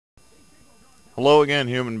Hello again,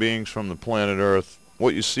 human beings from the planet Earth.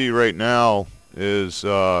 What you see right now is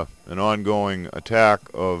an ongoing attack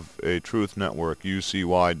of a truth network,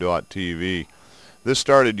 UCY.TV. This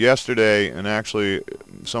started yesterday, and actually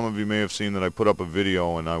some of you may have seen that I put up a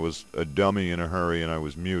video and I was a dummy in a hurry and I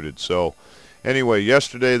was muted. So anyway,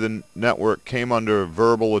 yesterday the network came under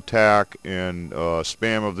verbal attack and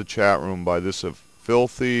spam of the chat room by this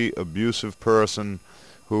filthy, abusive person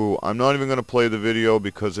who I'm not even going to play the video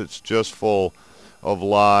because it's just full of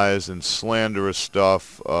lies and slanderous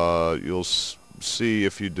stuff. You'll see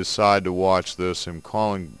if you decide to watch this him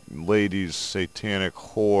calling ladies satanic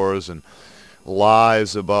whores and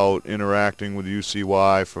lies about interacting with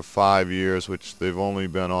UCY for 5 years, which they've only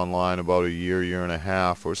been online about a year and a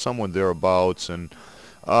half, or somewhere thereabouts. And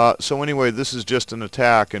so anyway, this is just an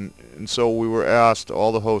attack, and so we were asked,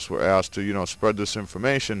 all the hosts were asked to, spread this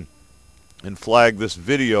information and flag this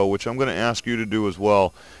video, which I'm going to ask you to do as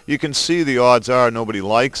well. You can see the odds are nobody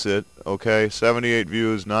likes it, okay? 78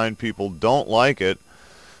 views, 9 people don't like it.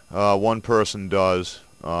 One person does.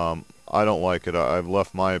 I don't like it. I've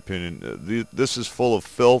left my opinion. This is full of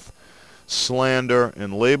filth, slander,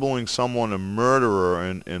 and labeling someone a murderer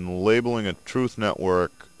and labeling a truth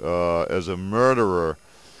network as a murderer.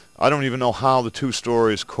 I don't even know how the two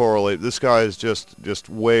stories correlate. This guy is just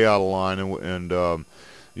way out of line, and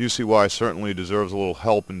UCY certainly deserves a little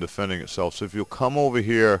help in defending itself. So if you'll come over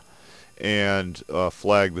here and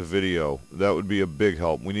flag the video, that would be a big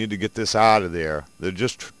help. We need to get this out of there. They're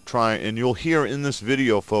just trying, and you'll hear in this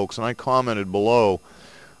video, folks, and I commented below,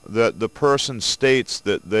 that the person states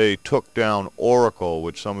that they took down Oracle,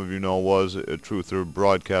 which some of you know was a truther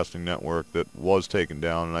broadcasting network that was taken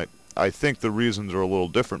down, and I think the reasons are a little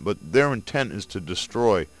different, but their intent is to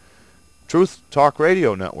destroy Truth Talk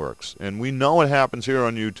Radio networks. And we know what happens here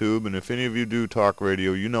on YouTube, and if any of you do talk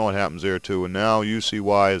radio, you know what happens there too. And now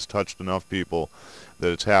UCY has touched enough people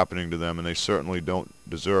that it's happening to them, and they certainly don't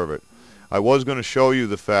deserve it. I was going to show you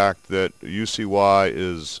the fact that UCY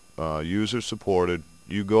is user-supported.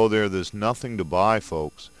 You go there, there's nothing to buy,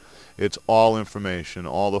 folks. It's all information.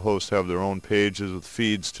 All the hosts have their own pages with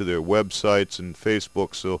feeds to their websites and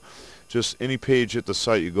Facebook, so just any page at the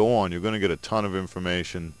site you go on, you're going to get a ton of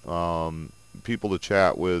information, people to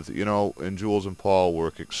chat with, and Jules and Paul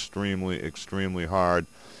work extremely hard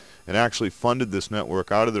and actually funded this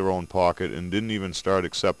network out of their own pocket and didn't even start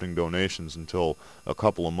accepting donations until a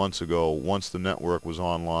couple of months ago, once the network was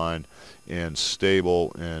online and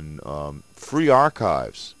stable and free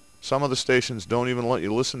archives. Some of the stations don't even let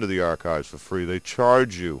you listen to the archives for free. They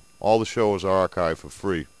charge you. All the shows are archived for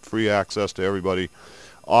free. Free access to everybody.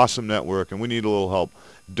 Awesome network, and we need a little help.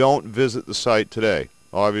 Don't visit the site today.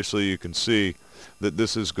 Obviously, you can see that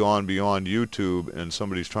this has gone beyond YouTube, and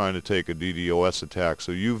somebody's trying to take a DDoS attack.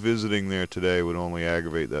 So you visiting there today would only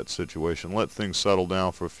aggravate that situation. Let things settle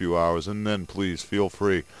down for a few hours, and then please feel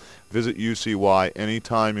free. Visit UCY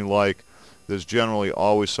anytime you like. There's generally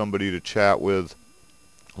always somebody to chat with.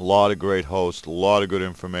 A lot of great hosts, a lot of good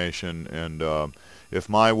information, and if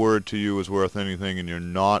my word to you is worth anything and you're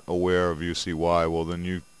not aware of UCY, well then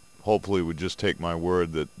you hopefully would just take my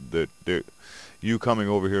word that you coming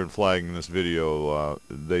over here and flagging this video,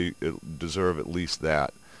 they deserve at least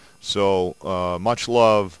that. So much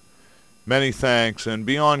love, many thanks, and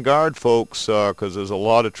be on guard, folks, because there's a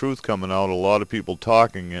lot of truth coming out, a lot of people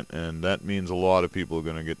talking it, and that means a lot of people are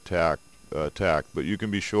going to get attacked. But you can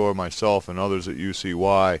be sure myself and others at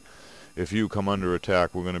UCY, if you come under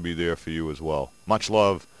attack, we're going to be there for you as well. Much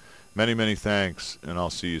love, many thanks, and I'll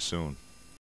see you soon.